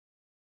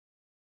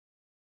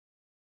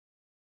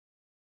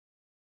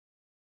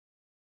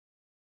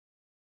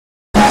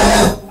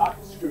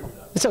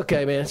It's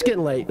okay, man. It's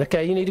getting late.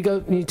 Okay, you need to go.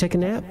 You need to take a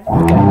nap.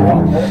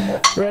 Okay,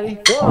 ready?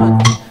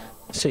 One.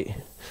 See.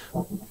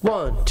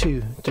 1,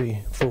 2, 3,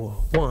 4.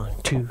 1,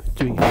 2,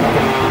 3, 4.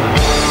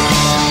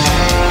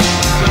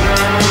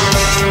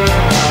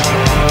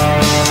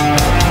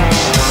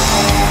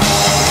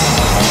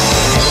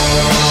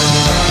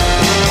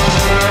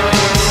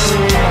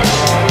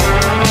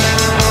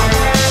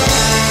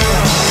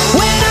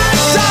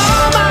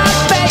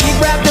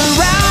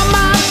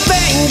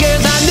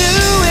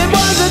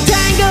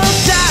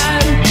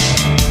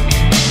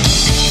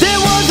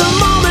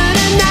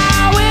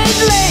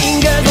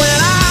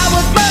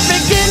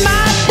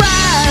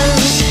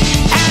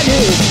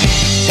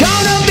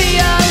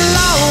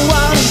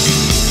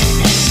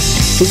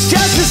 It's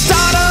just the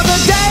start of the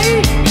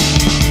day.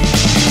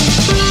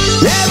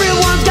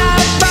 Everyone's got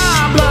a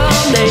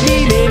problem they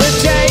need me to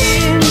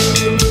change.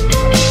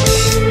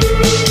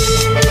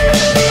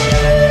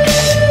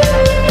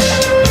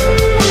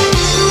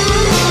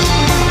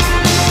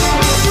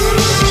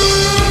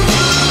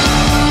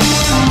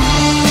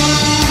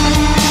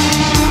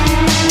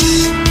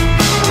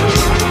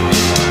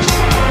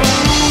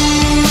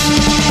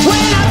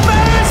 When I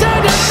first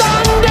heard the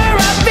thunder,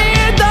 I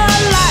feared the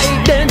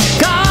lightning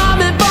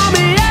coming for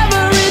me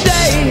every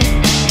day.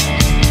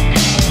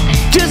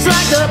 Just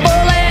like the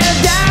bullet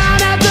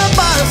down at the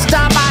bus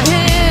stop, I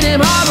hit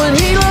him hard when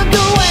he looked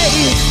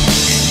away.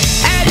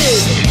 And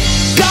it's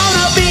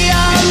gonna be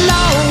a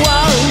long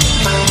one.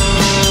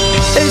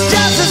 It's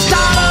just the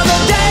start of the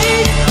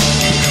day.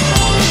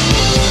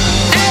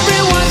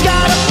 Everyone's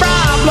got a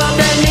problem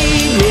that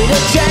need me to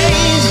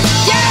change.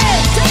 Yeah!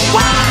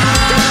 Wow!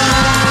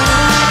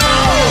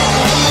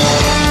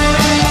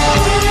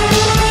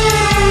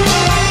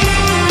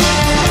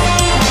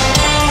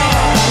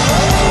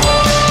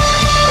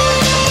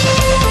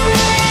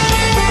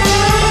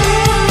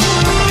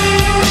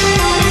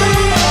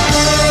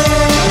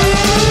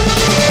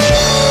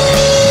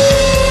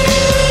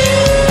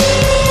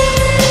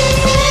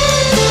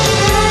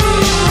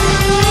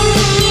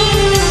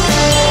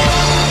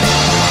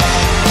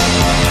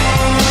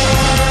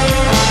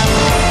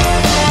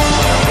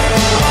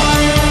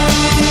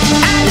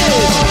 And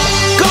it's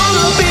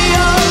gonna be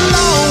a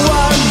long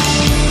one.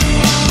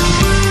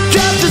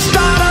 Just the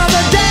start of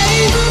the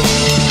day.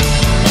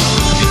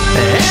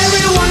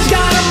 Everyone's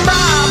got a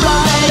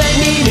problem they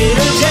need me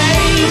to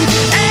change.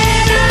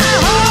 And I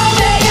hope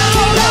they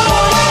all go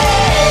away.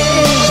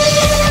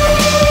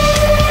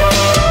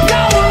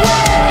 Go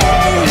away.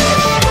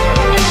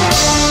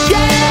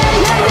 Yeah, yeah,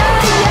 yeah, yeah.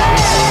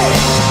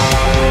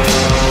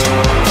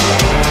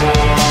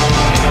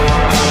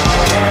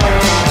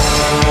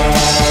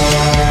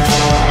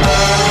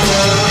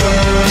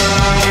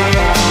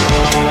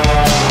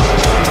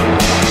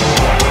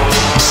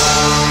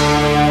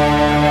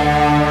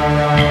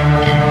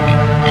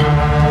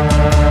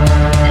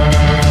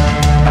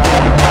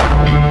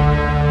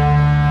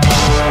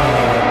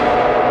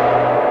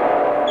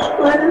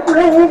 Let it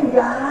rain,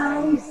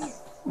 guys.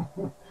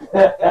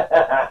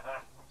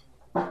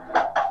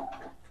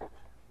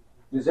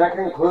 Does that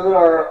conclude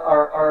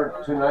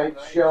our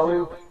tonight's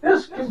showing?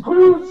 This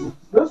concludes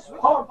this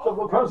part of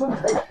the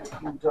presentation.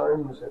 What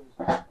time is it?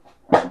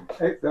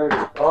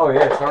 8:30. Oh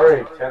yeah, it's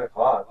already 10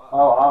 o'clock.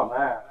 Oh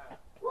man.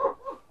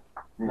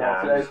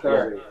 Nah, It's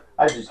 8:30.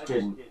 I just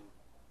kidding.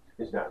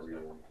 It's not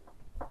real.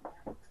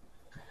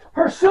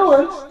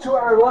 Pursuant to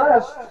our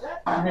last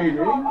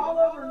meeting,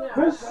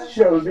 this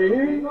shall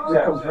be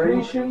the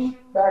completion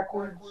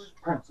backwards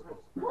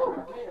principle.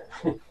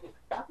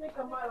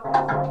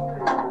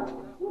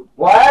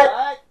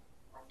 What?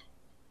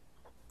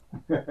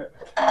 We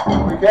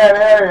can't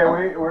hear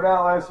you. We're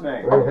not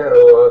listening. We had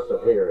a loss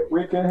of hearing.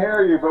 We can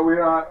hear you, but we're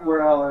not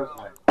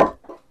listening.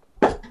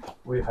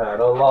 We've had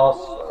a loss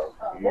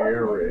of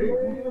hearing.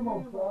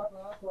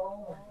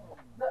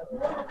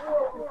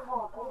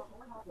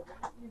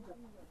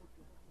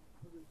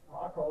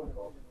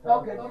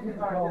 Okay,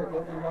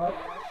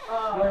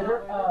 later.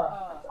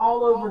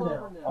 All over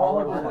now. All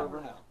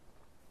over now.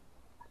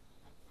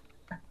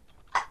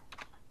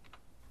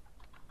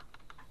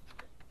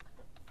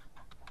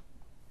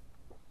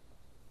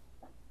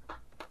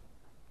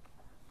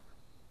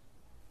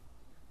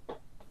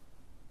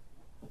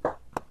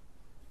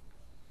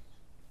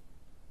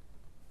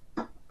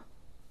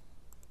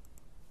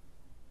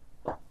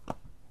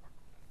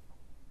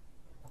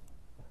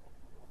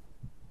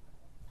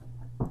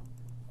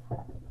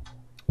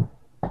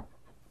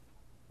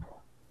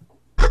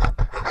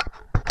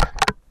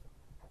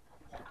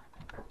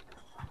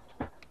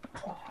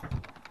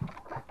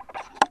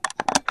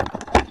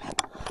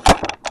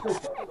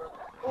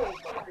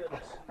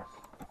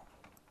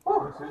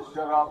 Does it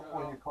shut off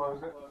when you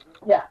close it?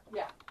 Yeah.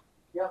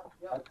 Yep.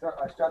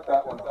 I shut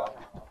that one off.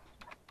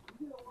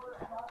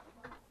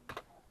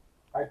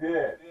 I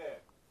did.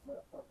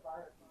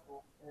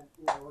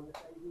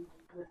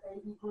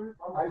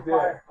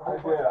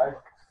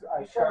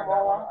 I shut that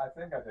one. I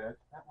think I did.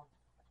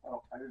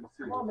 Oh, I didn't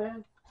see it. Come on,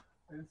 man.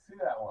 I didn't see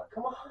that one.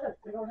 Come on.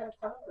 We don't have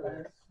time for I that.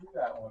 didn't see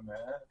that one, man.